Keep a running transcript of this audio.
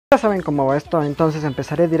Ya saben cómo va esto, entonces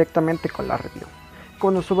empezaré directamente con la review.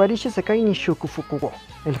 Konosuba Sekai ni Shukufuku wo.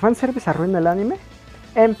 ¿El fanservice arruina el anime?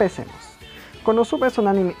 Empecemos. Konosuba es un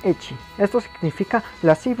anime ecchi, esto significa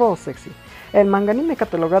lascivo o sexy. El manga anime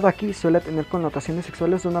catalogado aquí suele tener connotaciones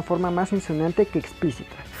sexuales de una forma más insinuante que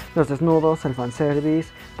explícita. Los desnudos, el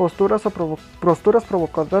fanservice, posturas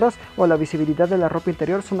provocadoras o la visibilidad de la ropa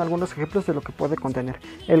interior son algunos ejemplos de lo que puede contener.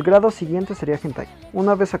 El grado siguiente sería hentai.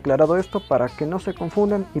 Una vez aclarado esto, para que no se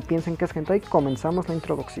confundan y piensen que es hentai, comenzamos la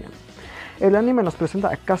introducción. El anime nos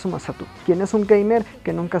presenta a Kazuma Satu, quien es un gamer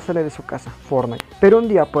que nunca sale de su casa, Fortnite. Pero un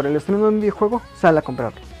día, por el estreno de un videojuego, sale a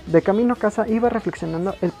comprarlo. De camino a casa iba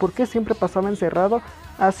reflexionando el por qué siempre pasaba encerrado,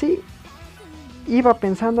 así iba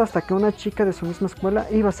pensando hasta que una chica de su misma escuela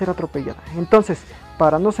iba a ser atropellada. Entonces,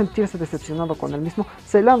 para no sentirse decepcionado con él mismo,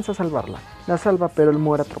 se lanza a salvarla. La salva, pero él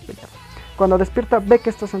muere atropellado. Cuando despierta, ve que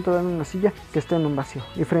está sentado en una silla que está en un vacío,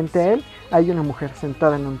 y frente a él hay una mujer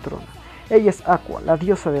sentada en un trono. Ella es Aqua, la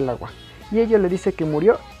diosa del agua, y ella le dice que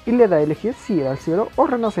murió y le da a elegir si ir al cielo o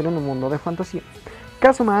renacer en un mundo de fantasía.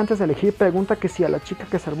 Kazuma, antes de elegir, pregunta que si a la chica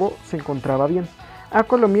que salvó se encontraba bien.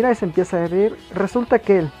 Aqua lo mira y se empieza a reír. Resulta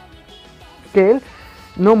que él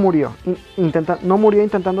no murió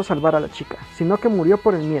intentando salvar a la chica, sino que murió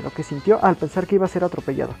por el miedo que sintió al pensar que iba a ser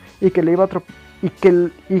atropellado y que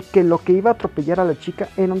lo que iba a atropellar a la chica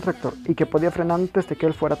era un tractor y que podía frenar antes de que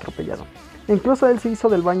él fuera atropellado. Incluso él se hizo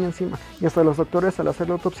del baño encima y hasta los doctores al hacer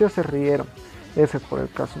la autopsia se rieron. Ese por el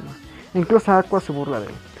Kazuma. Incluso Aqua se burla de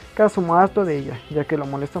él. Kazuma, harto de ella, ya que lo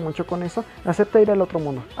molesta mucho con eso, acepta ir al otro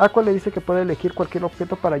mundo. Aqua le dice que puede elegir cualquier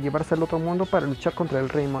objeto para llevarse al otro mundo para luchar contra el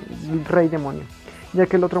rey demonio, ya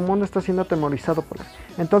que el otro mundo está siendo atemorizado por él.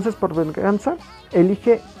 Entonces, por venganza,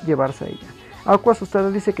 elige llevarse a ella. Aqua,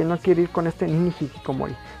 asustada, dice que no quiere ir con este Nini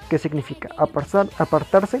Hikikomori, que significa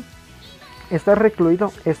apartarse, estar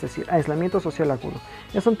recluido, es decir, aislamiento social agudo.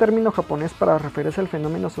 Es un término japonés para referirse al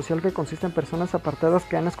fenómeno social que consiste en personas apartadas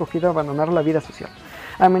que han escogido abandonar la vida social.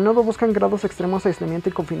 A menudo buscan grados extremos de aislamiento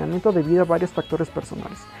y confinamiento debido a varios factores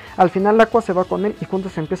personales. Al final, Aqua se va con él y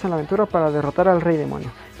juntos empiezan la aventura para derrotar al rey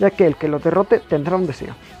demonio, ya que el que lo derrote tendrá un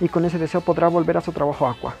deseo, y con ese deseo podrá volver a su trabajo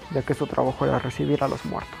Aqua, ya que su trabajo era recibir a los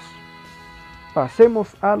muertos. Pasemos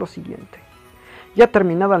a lo siguiente. Ya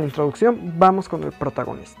terminada la introducción, vamos con el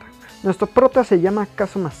protagonista. Nuestro prota se llama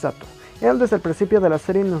Kazuma Satu. Él desde el principio de la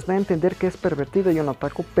serie nos da a entender que es pervertido y un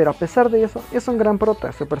otaku, pero a pesar de eso es un gran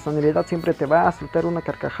prota. Su personalidad siempre te va a soltar una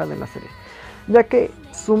carcajada en la serie, ya que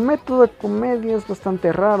su método de comedia es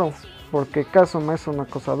bastante raro, porque Kazuma es un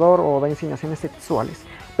acosador o da insinuaciones sexuales,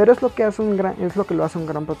 pero es lo que lo hace un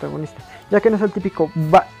gran protagonista, ya que no es el típico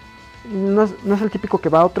que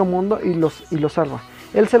va a otro mundo y lo salva.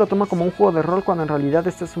 Él se lo toma como un juego de rol cuando en realidad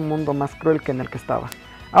este es un mundo más cruel que en el que estaba.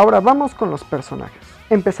 Ahora vamos con los personajes.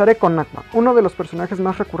 Empezaré con Aqua, uno de los personajes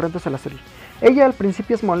más recurrentes de la serie. Ella al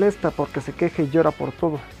principio es molesta porque se queja y llora por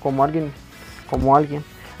todo, como alguien.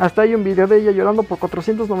 Hasta hay un video de ella llorando por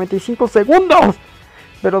 495 segundos.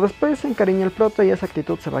 Pero después se encariña el prota y esa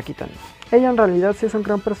actitud se va quitando. Ella en realidad sí es un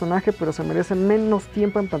gran personaje, pero se merece menos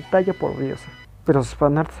tiempo en pantalla por diosa. Pero sus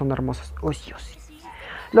fanarts son hermosos. Uy, Dios.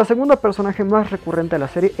 La segunda personaje más recurrente de la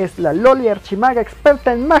serie es la Loli archimaga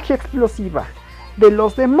experta en magia explosiva de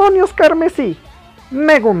los demonios carmesí,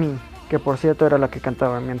 Megumi, que por cierto era la que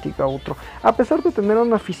cantaba en mi antigua outro. A pesar de tener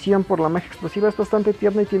una afición por la magia explosiva, es bastante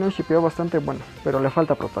tierna y tiene un shippeo bastante bueno, pero le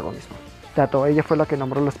falta protagonismo. Dato, ella fue la que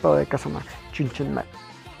nombró la espada de Kazuma, Chunchunmai.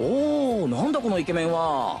 Oh, ¿nanda kono ikemen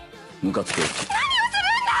wa? Mukatsuku.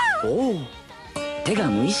 Oh, tega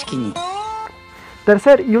muishiki ni.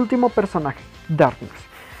 Tercer y último personaje, Darkness,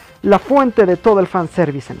 la fuente de todo el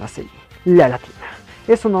fanservice en la serie, la latina.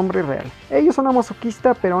 Es un hombre real. Ella es una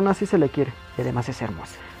masoquista, pero aún así se le quiere. Y además es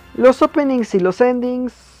hermosa. Los openings y los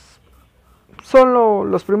endings, solo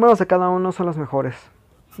los primeros de cada uno son los mejores.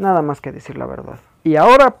 Nada más que decir la verdad. Y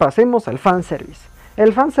ahora pasemos al fanservice.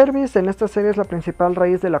 El fanservice en esta serie es la principal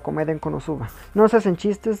raíz de la comedia en Konosuba. No se hacen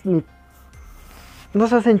chistes sin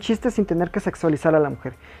tener que sexualizar a la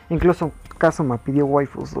mujer. Incluso Kazuma pidió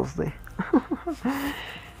waifus 2D.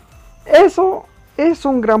 Eso es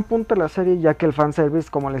un gran punto de la serie, ya que el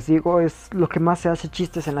fanservice, como les digo, es lo que más se hace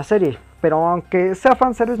chistes en la serie. Pero aunque sea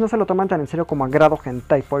fanservice, no se lo toman tan en serio como a grado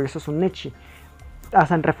hentai, por eso es un ecchi.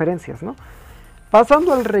 Hacen referencias, ¿no?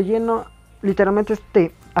 Pasando al relleno, literalmente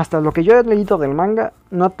hasta lo que yo he leído del manga,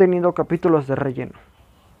 no ha tenido capítulos de relleno.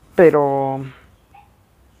 Pero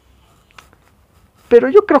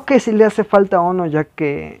yo creo que sí le hace falta a uno, ya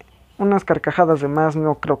que unas carcajadas de más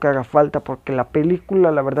no creo que haga falta, porque la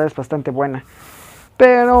película la verdad es bastante buena.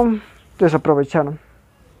 Pero desaprovecharon.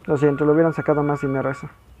 Lo siento, le hubieran sacado más dinero a eso.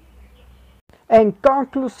 En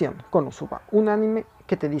conclusión, Konosuba, un anime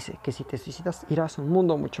que te dice que si te suicidas irás a un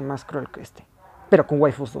mundo mucho más cruel que este, pero con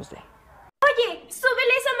waifus 2D.